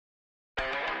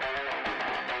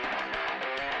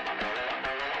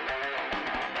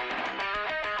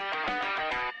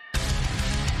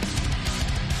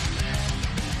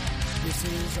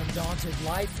Undaunted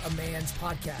Life, a Man's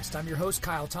Podcast. I'm your host,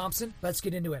 Kyle Thompson. Let's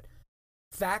get into it.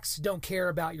 Facts don't care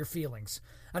about your feelings.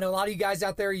 I know a lot of you guys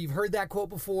out there, you've heard that quote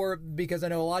before, because I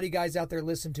know a lot of you guys out there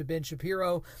listen to Ben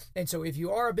Shapiro. And so if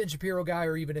you are a Ben Shapiro guy,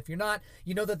 or even if you're not,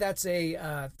 you know that that's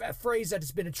a phrase that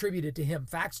has been attributed to him.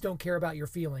 Facts don't care about your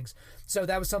feelings. So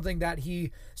that was something that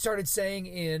he started saying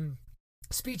in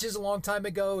speeches a long time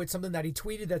ago. It's something that he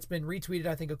tweeted that's been retweeted,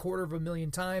 I think,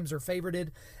 250,000 times, or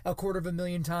favorited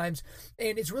 250,000 times.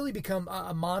 And it's really become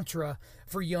a mantra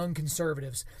for young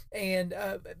conservatives. And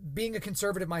being a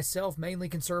conservative myself, mainly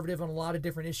conservative on a lot of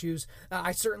different issues,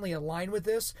 I certainly align with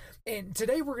this. And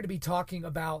today we're going to be talking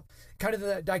about kind of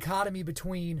the dichotomy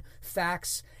between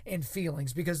facts and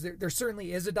feelings, because there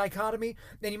certainly is a dichotomy.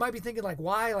 And you might be thinking, like,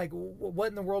 why? Like, what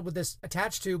in the world would this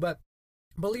attach to? But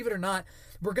believe it or not,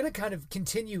 we're going to kind of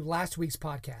continue last week's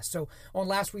podcast. So on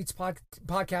last week's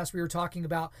podcast, we were talking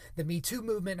about the Me Too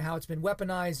movement, how it's been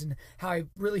weaponized, and how I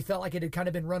really felt like it had kind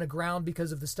of been run aground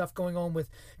because of the stuff going on with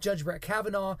Judge Brett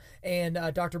Kavanaugh and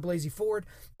Dr. Blasey Ford.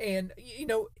 And, you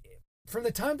know, from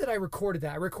the time that I recorded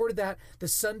that the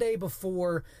Sunday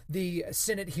before the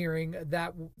Senate hearing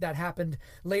that happened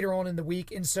later on in the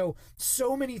week. And so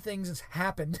many things has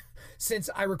happened since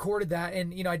I recorded that.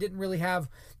 And, you know, I didn't really have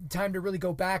time to really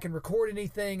go back and record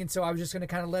anything. And so I was just going to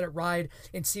kind of let it ride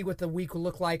and see what the week will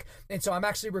look like. And so I'm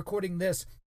actually recording this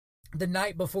the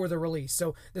night before the release.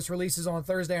 So this release is on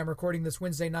Thursday. I'm recording this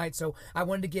Wednesday night. So I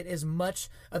wanted to get as much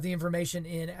of the information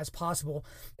in as possible.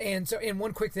 And so, and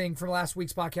one quick thing from last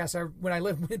week's podcast, when I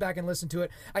went back and listened to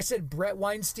it, I said Brett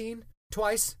Weinstein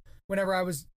twice whenever I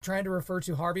was trying to refer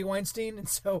to Harvey Weinstein. And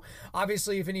so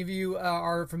obviously, if any of you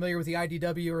are familiar with the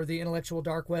IDW or the intellectual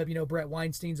dark web, you know, Brett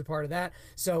Weinstein's a part of that.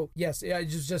 So yes, it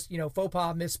was just, you know, faux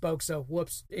pas, misspoke. So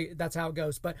whoops, that's how it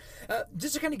goes. But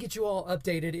just to kind of get you all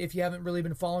updated, if you haven't really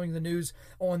been following the news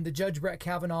on the Judge Brett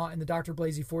Kavanaugh and the Dr.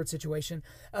 Blasey Ford situation,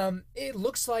 it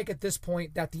looks like at this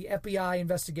point that the FBI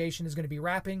investigation is going to be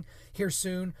wrapping here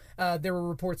soon. There were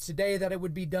reports today that it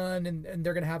would be done, and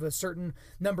they're going to have a certain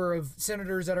number of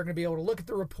senators that are going to be able to look at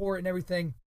the report and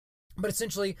everything. But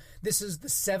essentially, this is the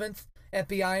 7th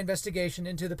FBI investigation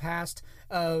into the past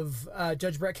of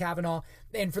Judge Brett Kavanaugh.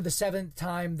 And for the 7th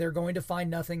time, they're going to find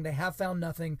nothing. They have found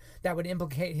nothing that would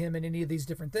implicate him in any of these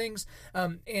different things.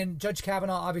 And Judge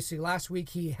Kavanaugh, obviously, last week,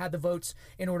 he had the votes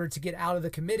in order to get out of the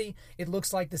committee. It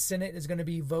looks like the Senate is going to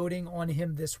be voting on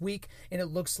him this week. And it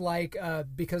looks like,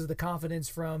 because of the confidence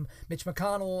from Mitch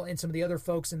McConnell and some of the other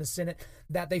folks in the Senate,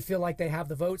 that they feel like they have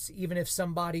the votes. Even if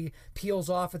somebody peels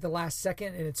off at the last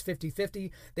second and it's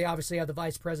 50-50, they obviously have the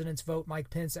vice president's vote, Mike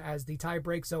Pence, as the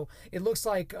tiebreak. So it looks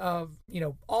like, you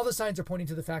know, all the signs are pointing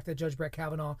to the fact that Judge Brett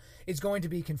Kavanaugh is going to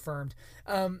be confirmed.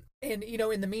 And, you know,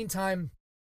 in the meantime,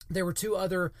 there were 2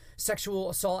 other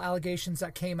sexual assault allegations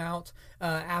that came out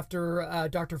after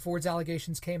Dr. Ford's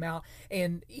allegations came out,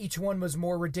 and each one was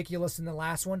more ridiculous than the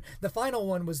last one. The final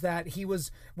one was that he was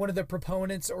one of the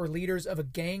proponents or leaders of a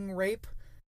gang rape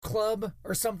club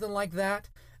or something like that.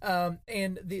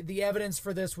 And the evidence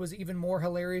for this was even more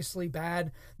hilariously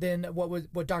bad than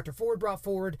what Dr. Ford brought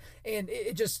forward. And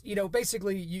it just, you know,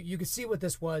 basically you could see what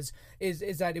this was,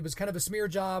 is that it was kind of a smear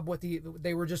job.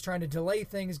 They were just trying to delay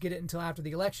things, get it until after the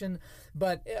election.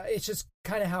 But it's just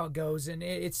kind of how it goes. And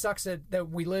it sucks that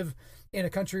we live in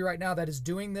a country right now that is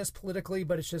doing this politically,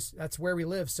 but it's just, that's where we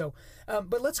live. So,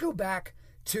 but let's go back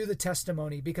to the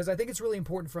testimony, because I think it's really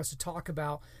important for us to talk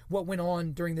about what went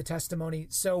on during the testimony.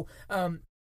 So,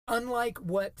 unlike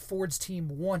what Ford's team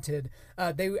wanted,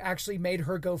 they actually made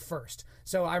her go first.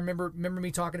 So I remember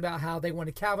me talking about how they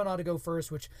wanted Kavanaugh to go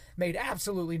first, which made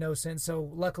absolutely no sense.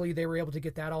 So luckily they were able to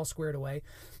get that all squared away.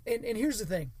 And here's the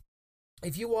thing.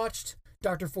 If you watched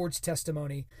Dr. Ford's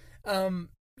testimony,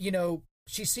 you know,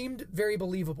 she seemed very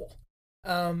believable.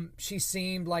 She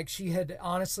seemed like she had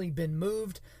honestly been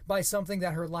moved by something,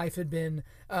 that her life had been,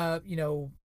 you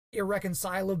know,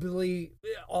 irreconcilably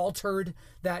altered,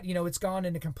 that, you know, it's gone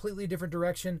in a completely different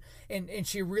direction. And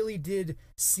she really did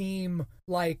seem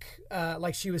like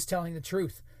she was telling the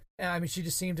truth. I mean, she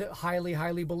just seemed highly,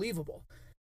 highly believable.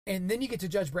 And then you get to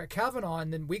Judge Brett Kavanaugh,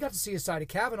 and then we got to see a side of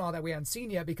Kavanaugh that we hadn't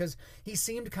seen yet, because he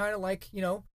seemed kind of like, you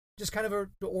know, just kind of an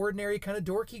ordinary kind of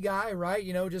dorky guy, right?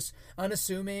 You know, just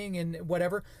unassuming and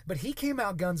whatever. But he came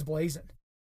out guns blazing.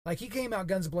 Like, he came out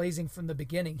guns blazing from the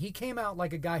beginning. He came out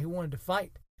like a guy who wanted to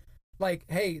fight. Like,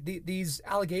 hey, these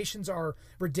allegations are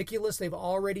ridiculous. They've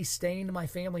already stained my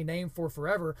family name for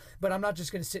forever, but I'm not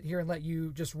just going to sit here and let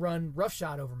you just run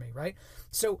roughshod over me, right?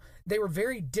 So they were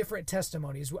very different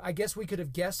testimonies. I guess we could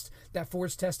have guessed that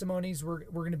Ford's testimonies were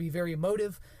going to be very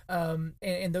emotive and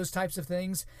those types of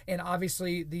things. And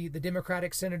obviously the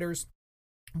Democratic senators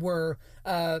were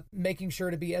making sure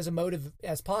to be as emotive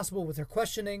as possible with their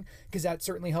questioning, because that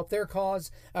certainly helped their cause.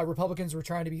 Republicans were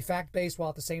trying to be fact-based while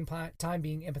at the same time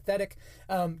being empathetic.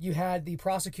 You had the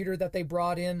prosecutor that they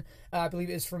brought in, I believe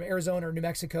is from Arizona or New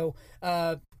Mexico.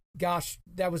 Gosh,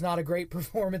 that was not a great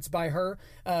performance by her.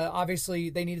 Obviously,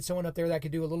 they needed someone up there that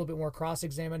could do a little bit more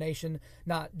cross-examination,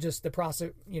 not just the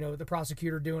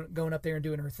prosecutor going up there and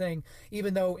doing her thing.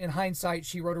 Even though, in hindsight,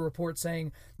 she wrote a report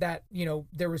saying that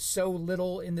there was so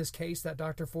little in this case that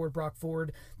Dr. Ford brought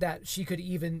forward that she couldn't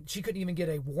even get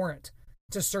a warrant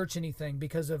to search anything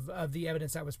because of the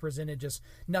evidence that was presented. Just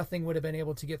nothing would have been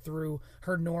able to get through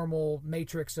her normal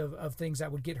matrix of things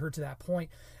that would get her to that point.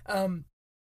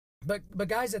 But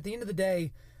guys, at the end of the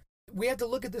day, we have to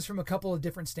look at this from a couple of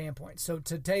different standpoints. So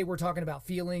today we're talking about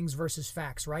feelings versus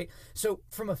facts, right? So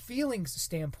from a feelings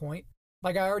standpoint,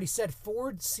 like I already said,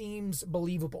 Ford seems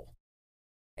believable.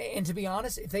 And to be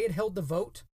honest, if they had held the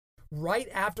vote right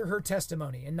after her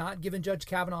testimony and not given Judge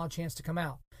Kavanaugh a chance to come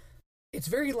out, it's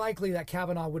very likely that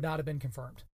Kavanaugh would not have been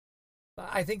confirmed.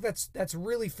 I think that's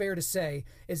really fair to say,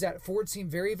 is that Ford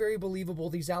seemed very, very believable.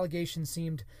 These allegations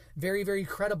seemed very, very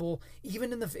credible.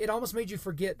 Even it almost made you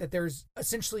forget that there's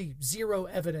essentially zero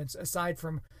evidence aside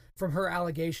from her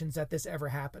allegations that this ever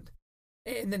happened.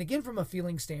 And then again, from a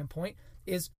feeling standpoint,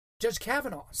 is Judge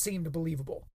Kavanaugh seemed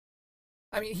believable.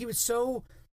 I mean, he was so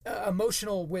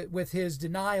emotional with his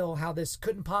denial, how this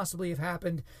couldn't possibly have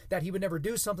happened, that he would never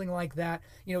do something like that.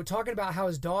 Talking about how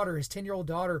his 10-year-old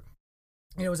daughter,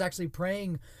 was actually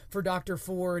praying for Dr.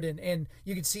 Ford, and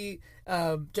you could see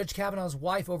Judge Kavanaugh's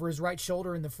wife over his right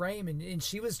shoulder in the frame, and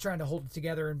she was trying to hold it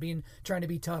together and trying to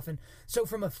be tough. And so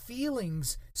from a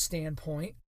feelings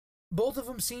standpoint, both of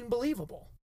them seem believable.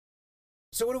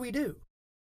 So what do we do?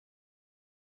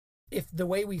 If the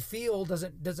way we feel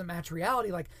doesn't match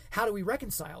reality, like, how do we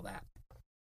reconcile that?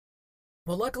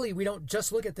 Well, luckily, we don't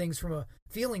just look at things from a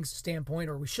feelings standpoint,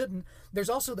 or we shouldn't. There's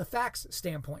also the facts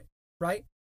standpoint, right?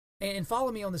 And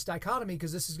follow me on this dichotomy,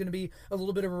 because this is going to be a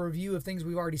little bit of a review of things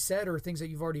we've already said or things that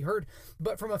you've already heard.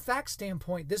 But from a fact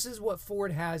standpoint, this is what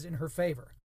Ford has in her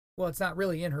favor. Well, it's not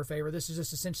really in her favor. This is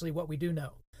just essentially what we do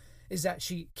know, is that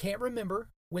she can't remember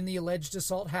when the alleged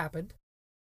assault happened.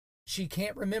 She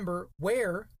can't remember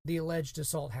where the alleged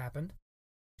assault happened.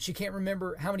 She can't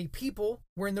remember how many people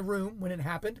were in the room when it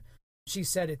happened. She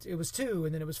said it was 2,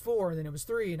 and then it was 4, and then it was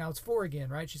 3, and now it's 4 again,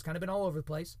 right? She's kind of been all over the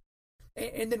place.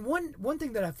 And then one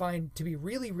thing that I find to be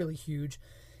really, really huge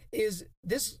is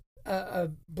this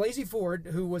Blasey Ford,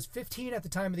 who was 15 at the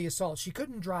time of the assault, she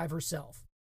couldn't drive herself.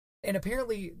 And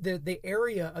apparently the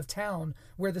area of town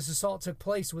where this assault took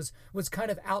place was kind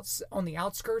of out on the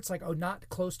outskirts, like, not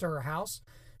close to her house.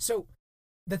 So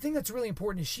the thing that's really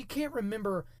important is she can't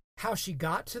remember how she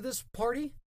got to this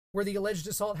party where the alleged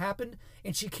assault happened,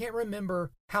 and she can't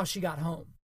remember how she got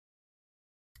home.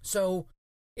 So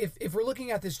if we're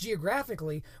looking at this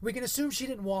geographically, we can assume she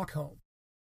didn't walk home,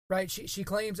 right? She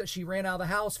claims that she ran out of the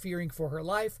house fearing for her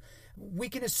life. We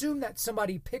can assume that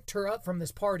somebody picked her up from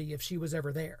this party if she was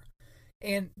ever there.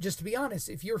 And just to be honest,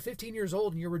 if you're 15 years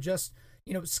old and you were just,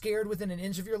 scared within an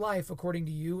inch of your life, according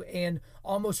to you, and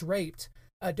almost raped,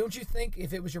 don't you think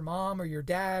if it was your mom or your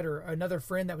dad or another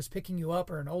friend that was picking you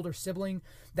up, or an older sibling,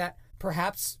 that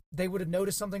perhaps they would have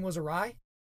noticed something was awry?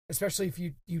 Especially if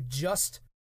you just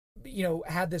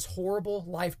had this horrible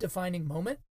life-defining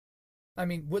moment. I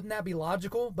mean, wouldn't that be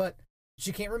logical? But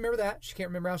she can't remember that. She can't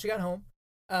remember how she got home.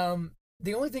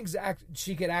 The only things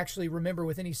she could actually remember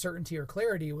with any certainty or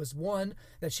clarity was, 1,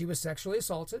 that she was sexually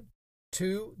assaulted.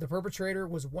 2, the perpetrator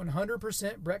was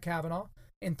 100% Brett Kavanaugh.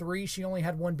 And 3, she only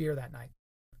had 1 beer that night.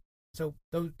 So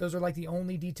those are like the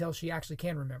only details she actually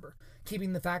can remember.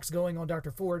 Keeping the facts going on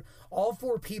Dr. Ford, all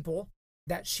 4 people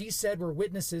that she said were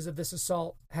witnesses of this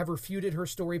assault have refuted her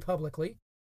story publicly.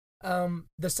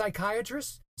 The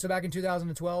psychiatrist, so back in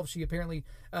 2012, she apparently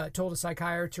told a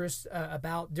psychiatrist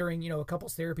during a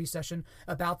couples therapy session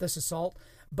about this assault.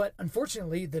 But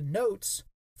unfortunately, the notes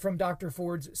from Dr.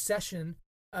 Ford's session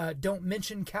don't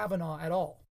mention Kavanaugh at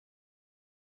all.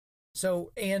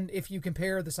 So, and if you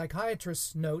compare the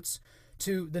psychiatrist's notes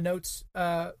to the notes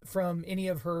from any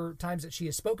of her times that she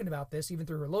has spoken about this, even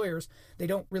through her lawyers, they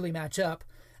don't really match up.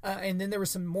 And then there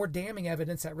was some more damning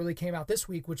evidence that really came out this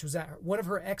week, which was that one of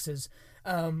her exes,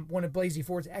 one of Blasey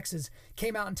Ford's exes,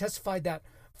 came out and testified that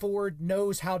Ford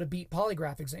knows how to beat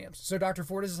polygraph exams. So Dr.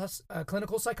 Ford is a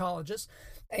clinical psychologist,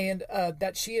 and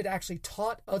that she had actually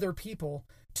taught other people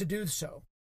to do so.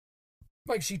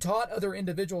 Like, she taught other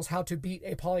individuals how to beat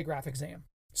a polygraph exam.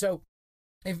 So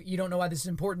if you don't know why this is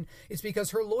important, it's because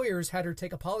her lawyers had her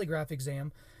take a polygraph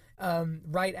exam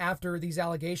right after these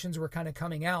allegations were kind of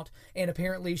coming out, and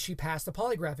apparently she passed the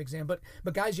polygraph exam. But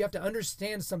guys, you have to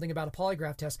understand something about a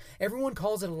polygraph test. Everyone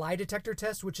calls it a lie detector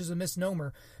test, which is a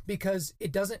misnomer because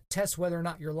it doesn't test whether or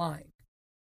not you're lying.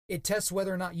 It tests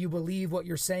whether or not you believe what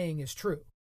you're saying is true.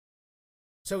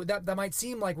 So that might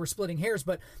seem like we're splitting hairs,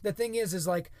 but the thing is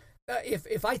like,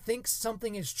 if I think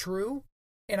something is true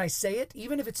and I say it,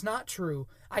 even if it's not true,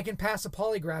 I can pass a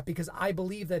polygraph because I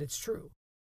believe that it's true.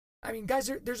 I mean,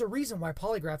 guys, there's a reason why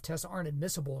polygraph tests aren't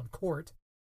admissible in court.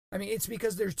 I mean, it's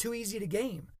because they're too easy to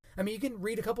game. I mean, you can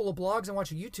read a couple of blogs and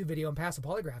watch a YouTube video and pass a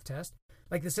polygraph test.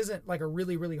 Like, this isn't like a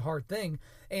really, really hard thing.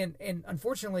 And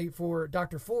unfortunately for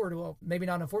Dr. Ford, well, maybe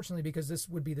not unfortunately because this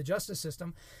would be the justice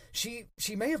system, she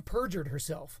may have perjured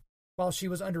herself while she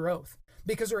was under oath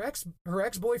because her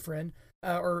ex-boyfriend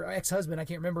or ex-husband, I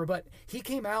can't remember, but he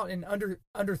came out and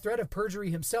under threat of perjury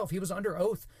himself. He was under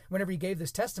oath whenever he gave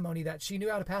this testimony that she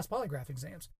knew how to pass polygraph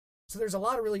exams. So there's a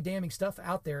lot of really damning stuff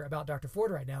out there about Dr.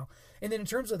 Ford right now. And then in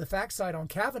terms of the fact side on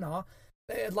Kavanaugh,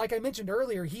 like I mentioned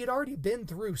earlier, he had already been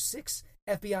through 6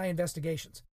 FBI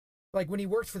investigations. Like when he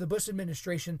worked for the Bush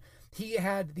administration, he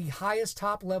had the highest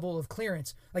top level of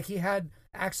clearance. Like he had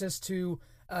access to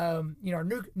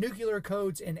nuclear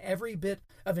codes and every bit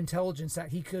of intelligence that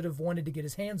he could have wanted to get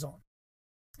his hands on.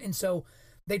 And so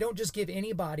they don't just give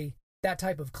anybody that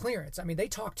type of clearance. I mean, they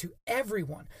talk to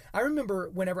everyone. I remember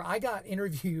whenever I got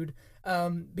interviewed,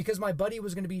 because my buddy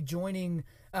was going to be joining,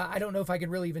 I don't know if I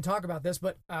can really even talk about this,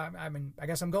 but I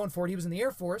guess I'm going for it. He was in the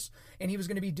Air Force, and he was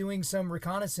going to be doing some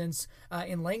reconnaissance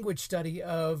in language study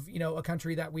of, a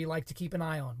country that we like to keep an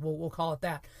eye on. We'll call it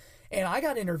that. And I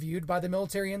got interviewed by the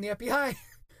military and the FBI,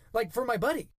 like for my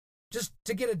buddy, just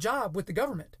to get a job with the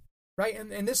government. Right.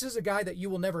 And this is a guy that you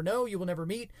will never know. You will never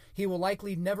meet. He will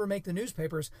likely never make the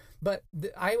newspapers. But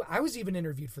I was even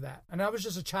interviewed for that. And I was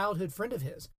just a childhood friend of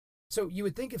his. So you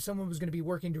would think if someone was going to be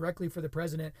working directly for the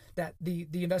president, that the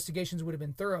investigations would have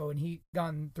been thorough. And he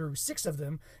gone through 6 of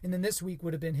them. And then this week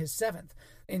would have been his 7th.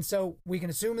 And so we can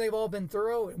assume they've all been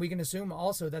thorough. And we can assume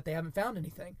also that they haven't found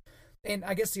anything. And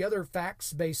I guess the other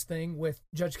facts-based thing with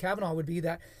Judge Kavanaugh would be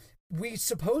that we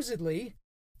supposedly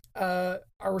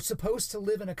are supposed to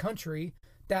live in a country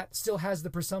that still has the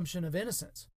presumption of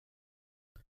innocence.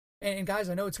 And guys,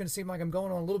 I know it's going to seem like I'm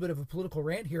going on a little bit of a political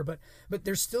rant here, but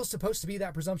there's still supposed to be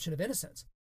that presumption of innocence.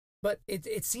 But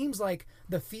it seems like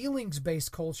the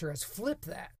feelings-based culture has flipped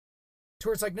that to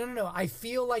where it's like, no, I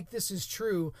feel like this is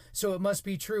true, so it must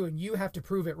be true, and you have to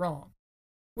prove it wrong.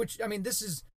 Which, I mean, this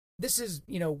is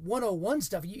 101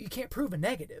 stuff. You can't prove a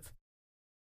negative,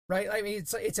 right? I mean,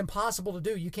 it's impossible to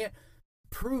do. You can't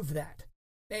prove that.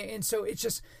 And so it's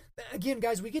just, again,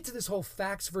 guys, we get to this whole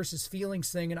facts versus feelings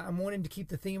thing, and I'm wanting to keep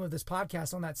the theme of this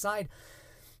podcast on that side.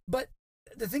 But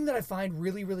the thing that I find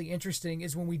really, really interesting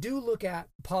is when we do look at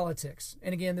politics,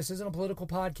 and again, this isn't a political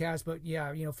podcast, but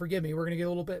yeah, forgive me, we're going to get a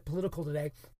little bit political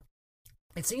today.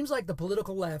 It seems like the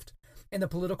political left and the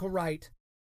political right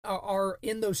are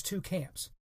in those 2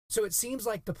 camps. So it seems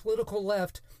like the political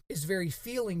left is very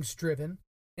feelings driven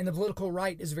and the political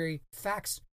right is very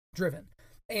facts driven.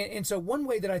 And so one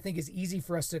way that I think is easy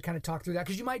for us to kind of talk through that,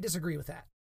 because you might disagree with that.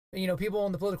 People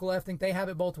on the political left think they have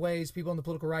it both ways. People on the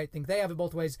political right think they have it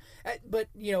both ways. But,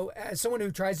 as someone who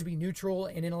tries to be neutral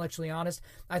and intellectually honest,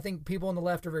 I think people on the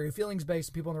left are very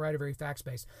feelings-based. People on the right are very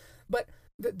facts-based. But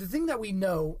the thing that we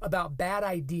know about bad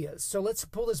ideas, so let's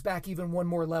pull this back even one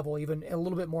more level, even a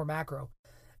little bit more macro.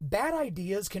 Bad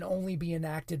ideas can only be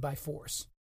enacted by force.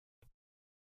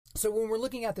 So when we're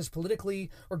looking at this politically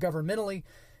or governmentally,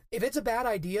 if it's a bad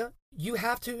idea, you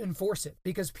have to enforce it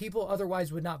because people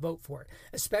otherwise would not vote for it,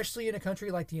 especially in a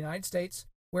country like the United States,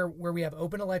 where we have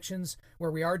open elections,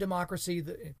 where we are a democracy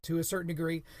to a certain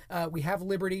degree. We have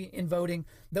liberty in voting,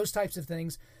 those types of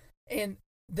things. And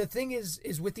the thing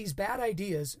is with these bad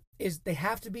ideas is they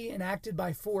have to be enacted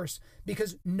by force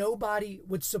because nobody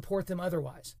would support them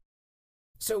otherwise.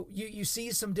 So you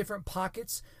see some different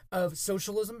pockets of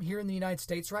socialism here in the United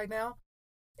States right now.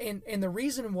 And the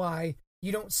reason why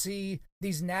you don't see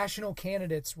these national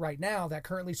candidates right now that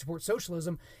currently support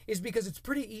socialism is because it's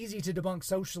pretty easy to debunk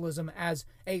socialism as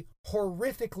a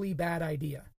horrifically bad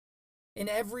idea in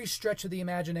every stretch of the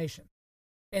imagination.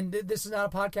 And this is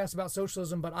not a podcast about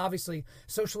socialism, but obviously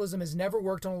socialism has never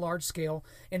worked on a large scale.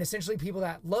 And essentially people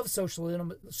that love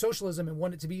socialism and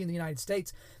want it to be in the United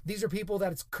States, these are people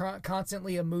that it's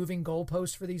constantly a moving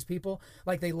goalpost for these people.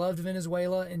 Like they loved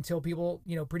Venezuela until people,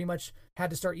 pretty much had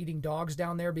to start eating dogs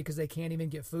down there because they can't even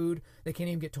get food. They can't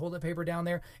even get toilet paper down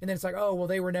there. And then it's like, oh, well,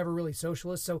 they were never really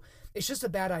socialists. So it's just a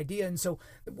bad idea. And so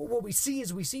what we see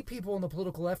is we see people on the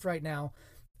political left right now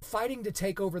fighting to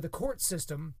take over the court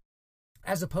system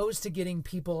as opposed to getting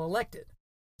people elected.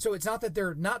 So it's not that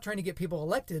they're not trying to get people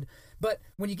elected, but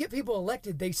when you get people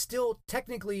elected, they still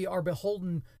technically are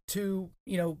beholden to,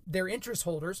 their interest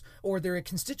holders or their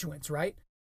constituents, right?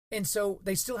 And so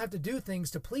they still have to do things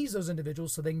to please those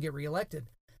individuals so they can get reelected.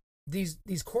 These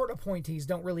court appointees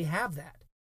don't really have that,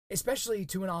 especially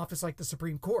to an office like the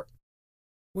Supreme Court,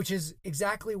 which is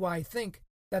exactly why I think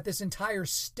that this entire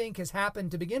stink has happened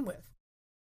to begin with.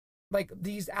 Like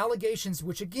these allegations,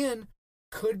 which again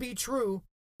could be true,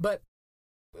 but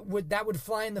that would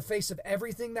fly in the face of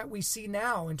everything that we see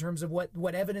now in terms of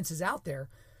what evidence is out there.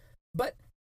 But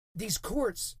these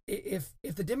courts, if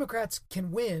the Democrats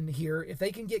can win here, if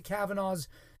they can get Kavanaugh's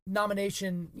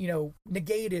nomination,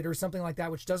 negated or something like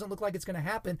that, which doesn't look like it's going to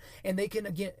happen, and they can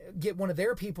again get one of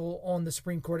their people on the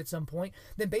Supreme Court at some point,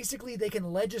 then basically they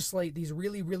can legislate these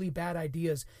really, really bad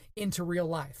ideas into real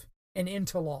life and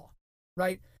into law,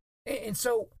 right? And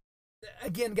so,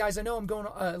 again, guys, I know I'm going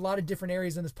a lot of different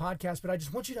areas in this podcast, but I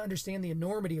just want you to understand the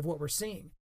enormity of what we're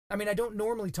seeing. I mean, I don't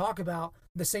normally talk about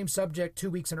the same subject 2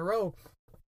 weeks in a row,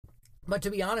 but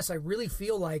to be honest, I really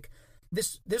feel like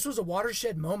this was a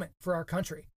watershed moment for our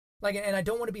country. Like, and I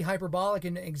don't want to be hyperbolic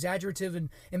and exaggerative and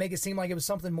make it seem like it was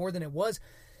something more than it was.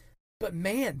 But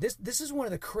man, this is one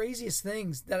of the craziest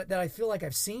things that I feel like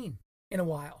I've seen in a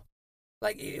while.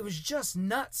 Like, it was just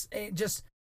nuts. And just,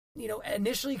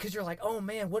 initially, because you're like, oh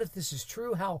man, what if this is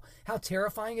true? How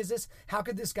terrifying is this? How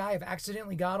could this guy have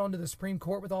accidentally got onto the Supreme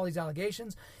Court with all these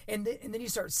allegations? And then you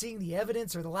start seeing the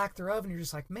evidence or the lack thereof, and you're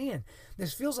just like, man,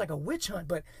 this feels like a witch hunt.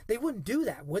 But they wouldn't do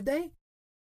that, would they?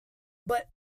 But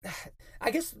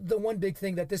I guess the one big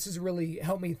thing that this has really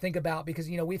helped me think about, because,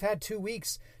 we've had 2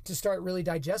 weeks to start really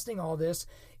digesting all this,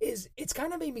 is it's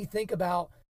kind of made me think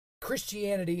about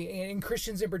Christianity and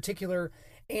Christians in particular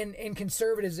and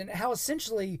conservatives, and how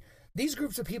essentially these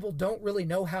groups of people don't really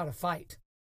know how to fight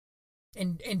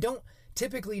and don't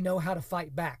typically know how to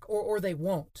fight back, or they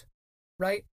won't,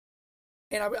 right?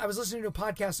 And I was listening to a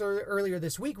podcast earlier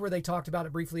this week where they talked about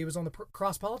it briefly. It was on the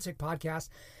Cross Politic podcast.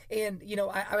 And,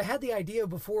 I had the idea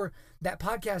before that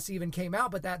podcast even came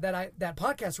out, but that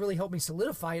podcast really helped me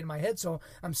solidify it in my head. So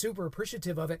I'm super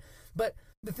appreciative of it. But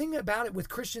the thing about it with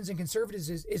Christians and conservatives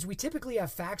is we typically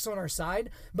have facts on our side,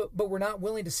 but we're not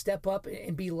willing to step up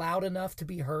and be loud enough to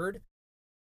be heard.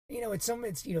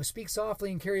 It's speak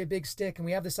softly and carry a big stick. And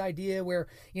we have this idea where,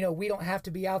 we don't have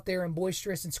to be out there and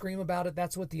boisterous and scream about it.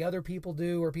 That's what the other people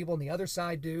do, or people on the other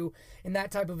side do, and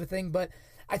that type of a thing. But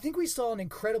I think we saw an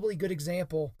incredibly good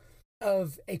example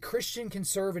of a Christian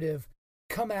conservative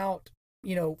come out,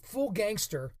 full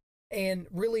gangster and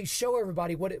really show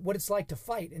everybody what it's like to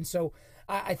fight. And so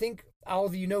I think all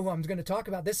of you know who I'm going to talk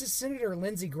about. This is Senator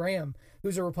Lindsey Graham,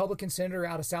 who's a Republican senator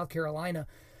out of South Carolina.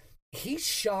 He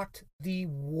shocked the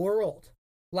world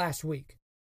last week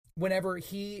whenever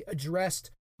he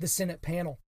addressed the Senate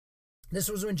panel. This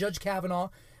was when Judge Kavanaugh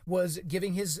was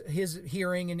giving his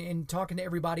hearing and talking to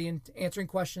everybody and answering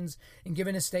questions and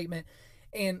giving his statement.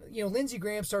 And, Lindsey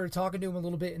Graham started talking to him a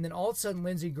little bit, and then all of a sudden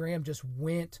Lindsey Graham just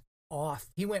went off.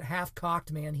 He went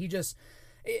half-cocked, man.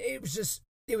 It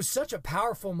was such a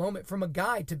powerful moment from a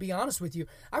guy, to be honest with you,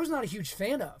 I was not a huge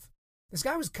fan of. This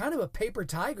guy was kind of a paper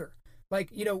tiger.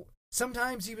 Like,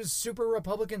 sometimes he was super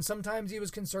Republican, sometimes he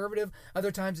was conservative, other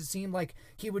times it seemed like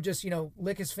he would just,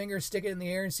 lick his finger, stick it in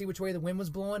the air and see which way the wind was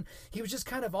blowing. He was just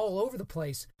kind of all over the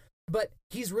place. But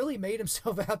he's really made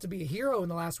himself out to be a hero in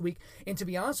the last week. And to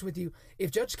be honest with you,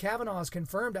 if Judge Kavanaugh is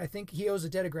confirmed, I think he owes a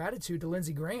debt of gratitude to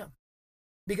Lindsey Graham.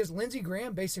 Because Lindsey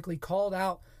Graham basically called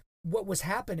out what was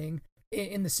happening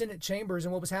in the Senate chambers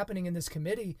and what was happening in this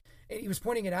committee. And he was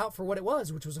pointing it out for what it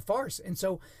was, which was a farce. And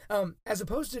so as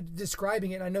opposed to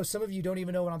describing it, and I know some of you don't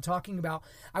even know what I'm talking about,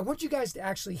 I want you guys to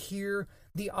actually hear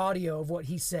the audio of what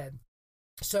he said.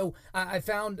 So I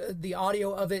found the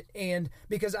audio of it, and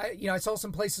because I saw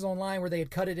some places online where they had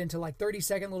cut it into like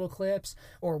 30-second little clips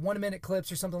or 1-minute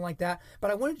clips or something like that. But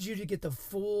I wanted you to get the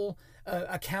full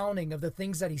accounting of the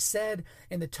things that he said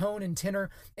and the tone and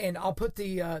tenor. And I'll put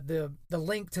the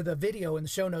link to the video in the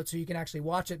show notes so you can actually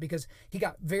watch it, because he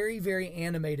got very, very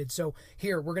animated. So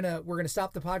here we're gonna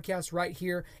stop the podcast right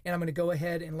here, and I'm gonna go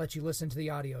ahead and let you listen to the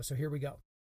audio. So here we go.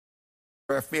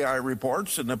 FBI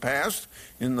reports in the past,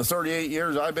 in the 38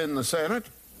 years I've been in the Senate.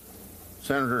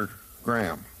 Senator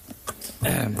Graham.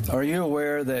 Are you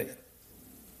aware that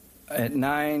at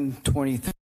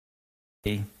 9:23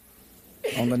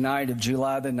 on the night of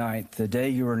July the 9th, the day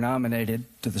you were nominated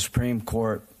to the Supreme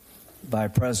Court by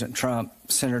President Trump,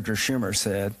 Senator Schumer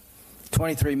said,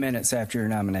 23 minutes after your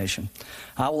nomination,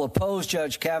 I will oppose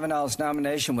Judge Kavanaugh's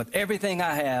nomination with everything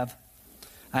I have.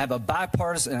 I have a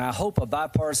bipartisan, and I hope a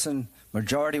bipartisan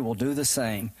majority will do the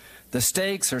same. The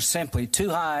stakes are simply too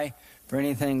high for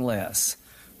anything less.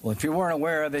 Well, if you weren't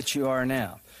aware of it, you are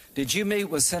now. Did you meet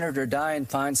with Senator Dianne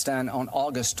Feinstein on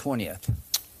August 20th?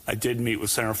 I did meet with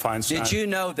Senator Feinstein. Did you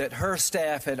know that her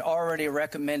staff had already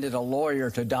recommended a lawyer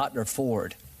to Dr.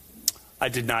 Ford? I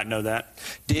did not know that.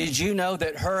 Did you know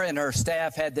that her and her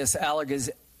staff had this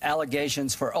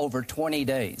allegations for over 20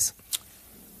 days?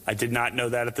 I did not know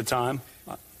that at the time.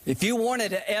 If you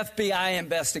wanted an FBI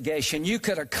investigation, you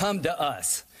could have come to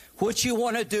us. What you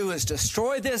want to do is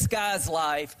destroy this guy's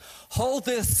life, hold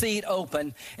this seat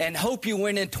open, and hope you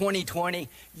win in 2020.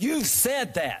 You've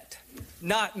said that,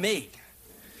 not me.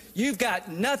 You've got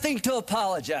nothing to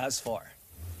apologize for.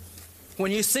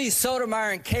 When you see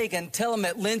Sotomayor and Kagan, tell them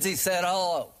that Lindsey said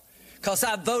hello, because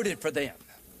I voted for them.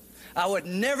 I would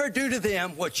never do to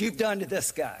them what you've done to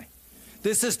this guy.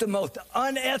 This is the most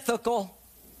unethical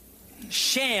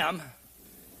sham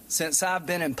since I've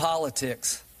been in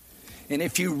politics. And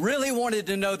if you really wanted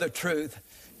to know the truth,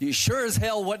 you sure as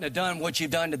hell wouldn't have done what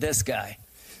you've done to this guy.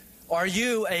 Are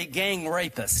you a gang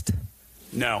rapist?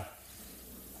 No.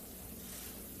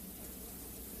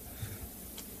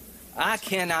 I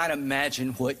cannot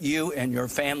imagine what you and your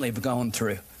family have gone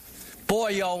through. Boy,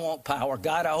 y'all want power.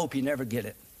 God, I hope you never get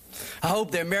it. I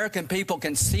hope the American people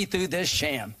can see through this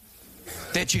sham,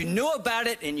 that you knew about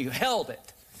it and you held it.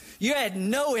 You had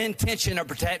no intention of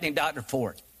protecting Dr.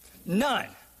 Ford. None.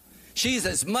 She's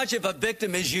as much of a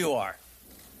victim as you are.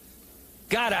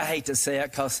 God, I hate to say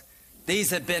it because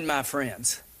these have been my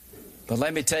friends. But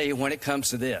let me tell you, when it comes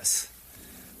to this,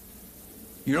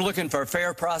 you're looking for a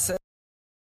fair process.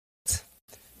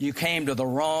 You came to the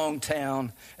wrong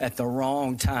town at the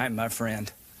wrong time, my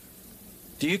friend.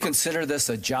 Do you consider this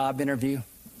a job interview?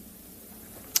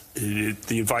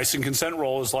 The advice and consent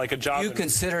role is like a job interview.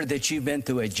 Consider that you've been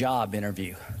through a job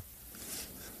interview?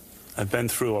 I've been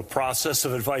through a process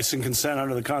of advice and consent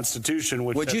under the Constitution.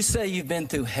 Would you say you've been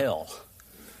through hell?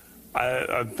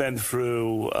 I've been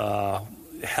through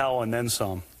hell and then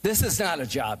some. This is not a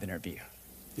job interview.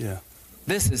 Yeah.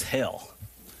 This is hell.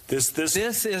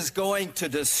 This is going to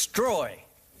destroy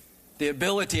the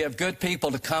ability of good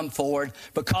people to come forward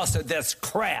because of this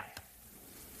crap.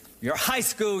 Your high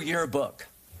school yearbook.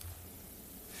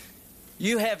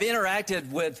 You have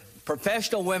interacted with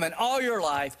professional women all your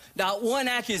life, not one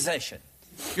accusation.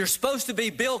 You're supposed to be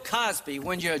Bill Cosby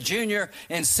when you're a junior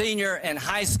and senior in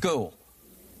high school.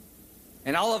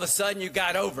 And all of a sudden you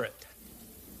got over it.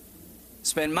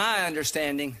 It's been my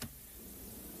understanding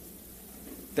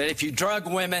that if you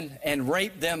drug women and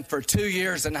rape them for 2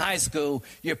 years in high school,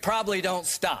 you probably don't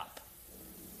stop.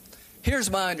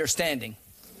 Here's my understanding.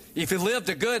 If you lived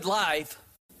a good life,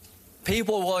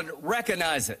 people would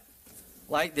recognize it,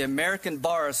 like the American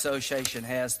Bar Association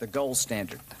has the gold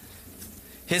standard.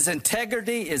 His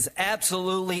integrity is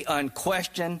absolutely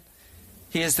unquestioned.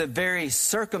 He is the very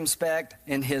circumspect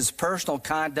in his personal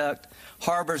conduct,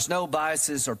 harbors no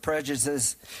biases or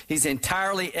prejudices. He's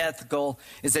entirely ethical,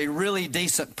 is a really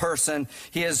decent person.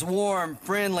 He is warm,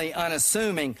 friendly,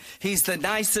 unassuming. He's the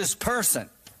nicest person.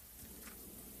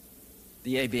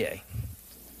 The ABA.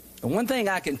 The one thing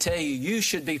I can tell you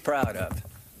should be proud of,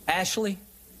 Ashley,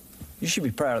 you should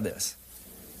be proud of this,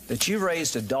 that you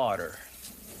raised a daughter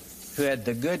who had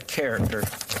the good character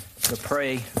to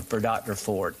pray for Dr.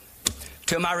 Ford.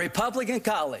 To my Republican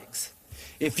colleagues,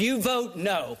 if you vote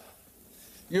no,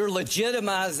 you're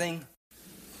legitimizing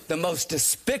the most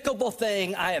despicable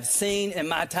thing I have seen in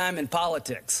my time in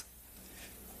politics.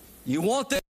 You want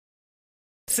this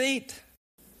seat?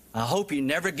 I hope you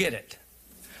never get it.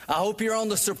 I hope you're on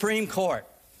the Supreme Court.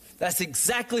 That's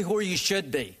exactly where you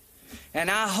should be. And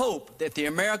I hope that the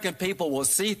American people will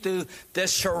see through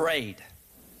this charade.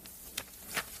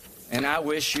 And I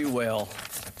wish you well,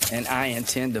 and I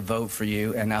intend to vote for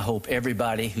you, and I hope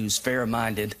everybody who's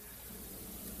fair-minded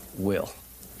will.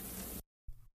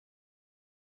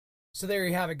 So there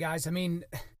you have it, guys. I mean,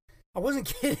 I wasn't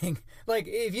kidding. Like,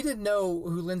 if you didn't know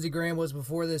who Lindsey Graham was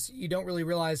before this, you don't really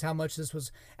realize how much this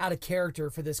was out of character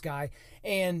for this guy.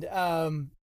 And,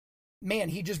 man,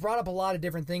 he just brought up a lot of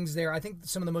different things there. I think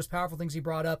some of the most powerful things he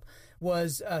brought up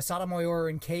was Sotomayor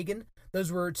and Kagan. Those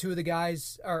were two of the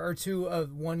guys, or two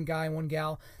of one guy and one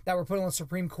gal that were put on the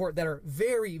Supreme Court that are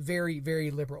very, very,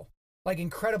 very liberal. Like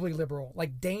incredibly liberal,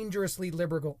 like dangerously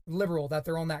liberal that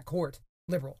they're on that court.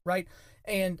 Liberal, right?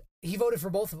 And he voted for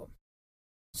both of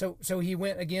them. So he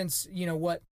went against,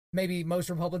 what maybe most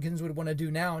Republicans would want to do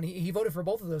now, and he voted for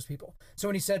both of those people. So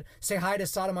when he said, say hi to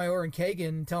Sotomayor and Kagan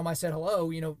and tell them I said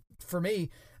hello, for me,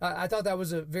 I thought that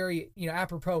was a very,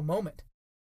 apropos moment.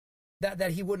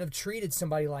 that he wouldn't have treated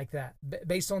somebody like that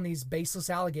based on these baseless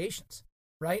allegations,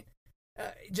 right?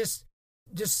 Just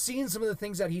seeing some of the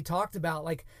things that he talked about,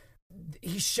 like,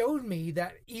 he showed me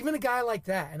that even a guy like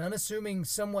that, an unassuming,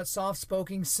 somewhat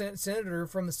soft-spoken senator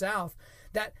from the South,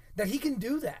 that he can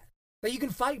do that you can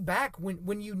fight back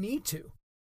when you need to,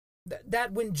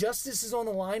 that when justice is on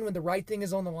the line, when the right thing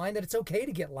is on the line, that it's okay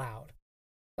to get loud.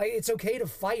 Like, it's okay to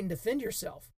fight and defend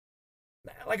yourself.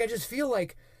 Like, I just feel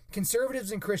like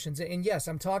conservatives and Christians, and yes,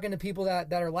 I'm talking to people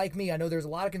that are like me. I know there's a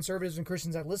lot of conservatives and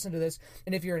Christians that listen to this,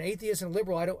 and if you're an atheist and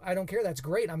liberal, I don't care. That's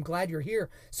great. I'm glad you're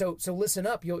here. So listen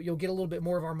up. You'll get a little bit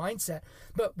more of our mindset.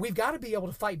 But we've got to be able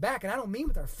to fight back, and I don't mean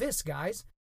with our fists, guys.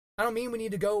 I don't mean we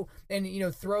need to go and,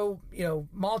 throw,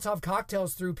 Molotov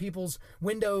cocktails through people's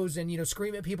windows and,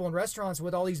 scream at people in restaurants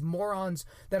with all these morons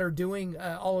that are doing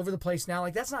all over the place now.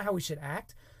 Like, that's not how we should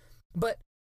act. But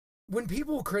when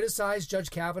people criticize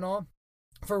Judge Kavanaugh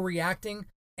for reacting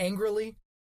angrily,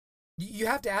 you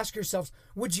have to ask yourselves,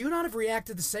 would you not have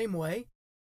reacted the same way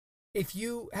if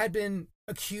you had been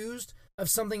accused of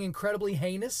something incredibly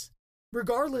heinous?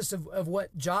 Regardless of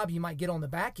what job you might get on the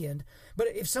back end. But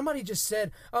if somebody just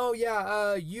said, oh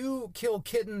yeah, you kill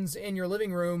kittens in your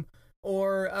living room,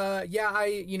 or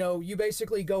you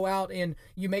basically go out and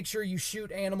you make sure you shoot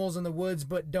animals in the woods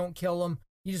but don't kill them,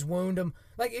 you just wound them.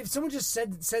 Like, if someone just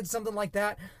said something like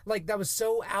that was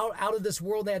so out of this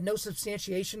world, they had no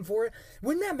substantiation for it,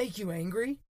 wouldn't that make you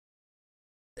angry?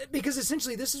 Because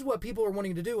essentially this is what people are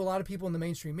wanting to do. A lot of people in the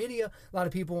mainstream media, a lot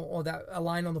of people that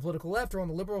align on the political left or on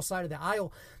the liberal side of the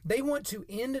aisle, they want to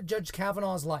end Judge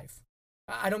Kavanaugh's life.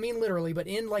 I don't mean literally, but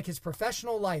end like his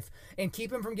professional life and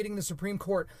keep him from getting the Supreme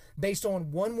Court based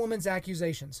on one woman's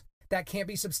accusations that can't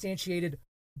be substantiated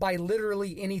by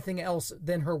literally anything else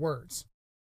than her words.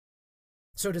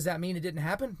 So does that mean it didn't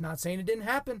happen? Not saying it didn't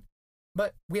happen,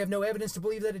 but we have no evidence to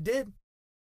believe that it did.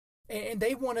 And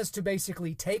they want us to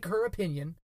basically take her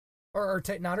opinion,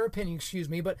 not her opinion, excuse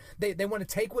me, but they want to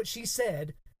take what she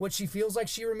said, what she feels like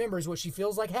she remembers, what she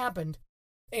feels like happened,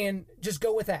 and just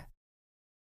go with that.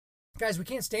 Guys, we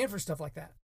can't stand for stuff like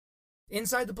that.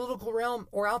 Inside the political realm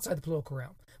or outside the political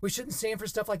realm. We shouldn't stand for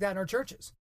stuff like that in our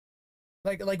churches.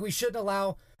 Like we shouldn't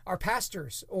allow our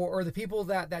pastors or the people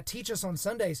that teach us on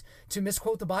Sundays to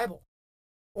misquote the Bible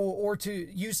or to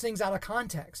use things out of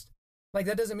context. Like,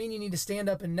 that doesn't mean you need to stand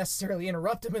up and necessarily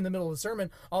interrupt them in the middle of the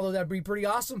sermon, although that'd be pretty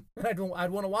awesome, and I'd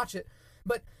want to watch it.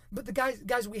 But the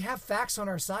guys, we have facts on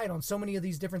our side on so many of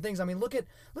these different things. I mean, look at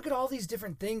all these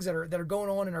different things that are going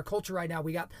on in our culture right now.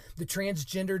 We got the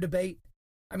transgender debate.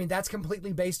 I mean, that's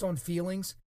completely based on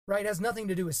feelings, right? It has nothing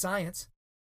to do with science.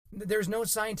 There's no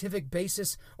scientific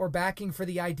basis or backing for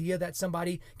the idea that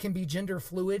somebody can be gender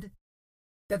fluid,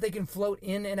 that they can float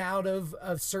in and out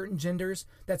of certain genders,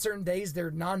 that certain days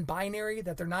they're non-binary,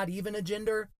 that they're not even a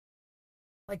gender.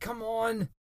 Like, come on.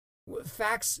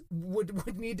 Facts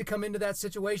would need to come into that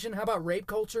situation. How about rape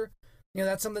culture?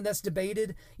 That's something that's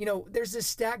debated. There's this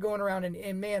stat going around,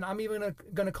 and man, I'm even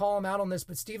going to call him out on this,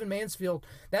 but Stephen Mansfield,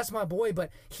 that's my boy,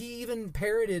 but he even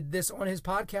parroted this on his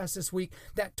podcast this week,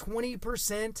 that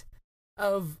 20%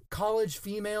 of college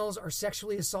females are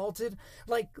sexually assaulted.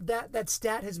 Like, that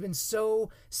stat has been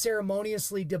so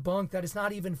ceremoniously debunked that it's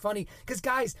not even funny. Because,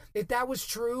 guys, if that was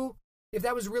true, if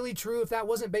that was really true, if that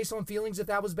wasn't based on feelings, if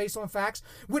that was based on facts,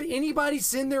 would anybody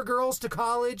send their girls to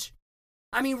college?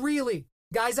 I mean, really?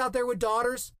 Guys out there with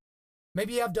daughters?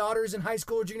 Maybe you have daughters in high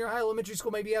school or junior high, elementary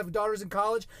school. Maybe you have daughters in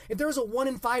college. If there was a 1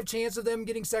 in 5 chance of them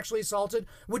getting sexually assaulted,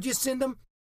 would you send them?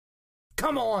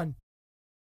 Come on.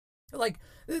 Like,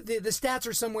 the stats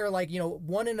are somewhere like,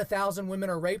 1 in 1,000 women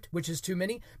are raped, which is too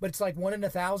many, but it's like 1 in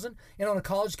 1,000. And on a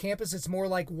college campus, it's more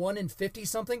like 1 in 50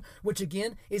 something, which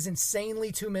again is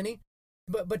insanely too many.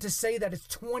 But to say that it's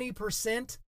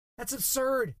 20%, that's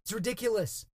absurd. It's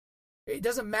ridiculous. It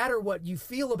doesn't matter what you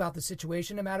feel about the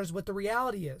situation. It matters what the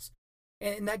reality is.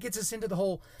 And that gets us into the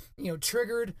whole,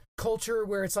 triggered culture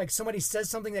where it's like somebody says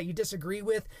something that you disagree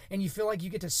with and you feel like you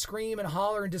get to scream and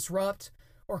holler and disrupt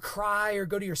or cry or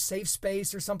go to your safe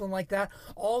space or something like that.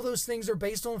 All those things are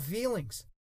based on feelings.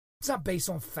 It's not based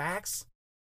on facts.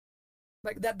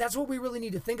 Like, that's what we really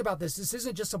need to think about this. This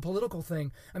isn't just a political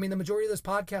thing. I mean, the majority of this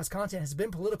podcast content has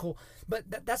been political, but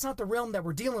that's not the realm that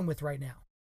we're dealing with right now.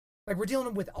 Like, we're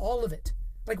dealing with all of it.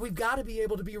 Like, we've got to be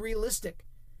able to be realistic.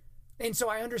 And so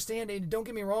I understand, and don't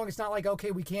get me wrong, it's not like,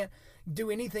 okay, we can't do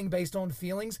anything based on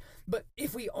feelings, but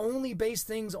if we only base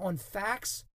things on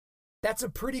facts, that's a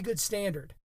pretty good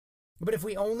standard. But if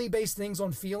we only base things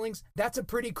on feelings, that's a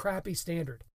pretty crappy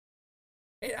standard.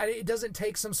 It doesn't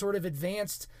take some sort of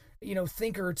advanced,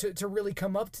 thinker to really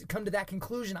come to that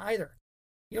conclusion either.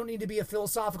 You don't need to be a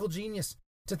philosophical genius.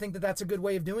 to think that that's a good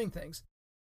way of doing things.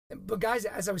 But guys,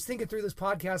 as I was thinking through this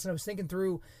podcast and I was thinking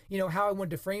through, how I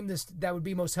wanted to frame this that would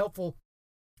be most helpful,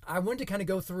 I wanted to kind of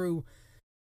go through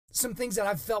some things that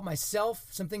I've felt myself,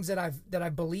 some things that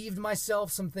I've believed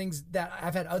myself, some things that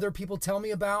I've had other people tell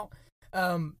me about,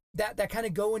 that kind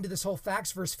of go into this whole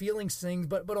facts versus feelings thing,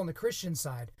 but on the Christian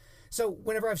side. So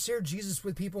whenever I've shared Jesus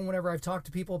with people, whenever I've talked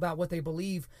to people about what they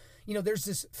believe, there's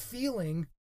this feeling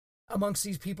amongst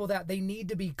these people that they need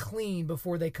to be clean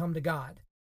before they come to God,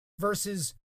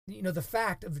 versus the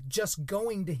fact of just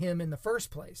going to him in the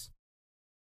first place.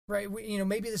 Right.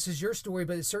 Maybe this is your story,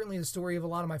 but it's certainly the story of a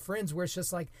lot of my friends where it's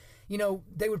just like,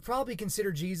 they would probably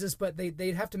consider Jesus, but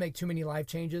they'd have to make too many life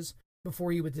changes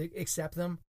before you would accept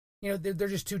them. They're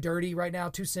just too dirty right now,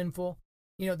 too sinful.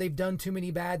 They've done too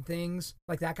many bad things,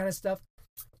 like that kind of stuff.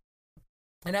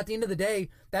 And at the end of the day,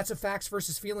 that's a facts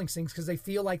versus feelings things, because they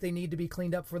feel like they need to be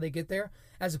cleaned up before they get there,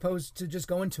 as opposed to just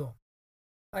going to them.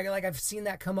 Like I've seen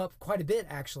that come up quite a bit,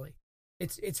 actually.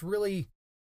 It's really,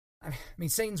 I mean,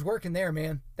 Satan's working there,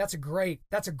 man. That's a great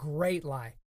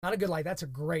lie. Not a good lie. That's a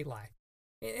great lie.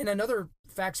 And another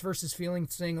facts versus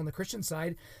feelings thing on the Christian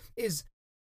side is,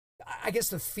 I guess,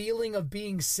 the feeling of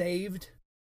being saved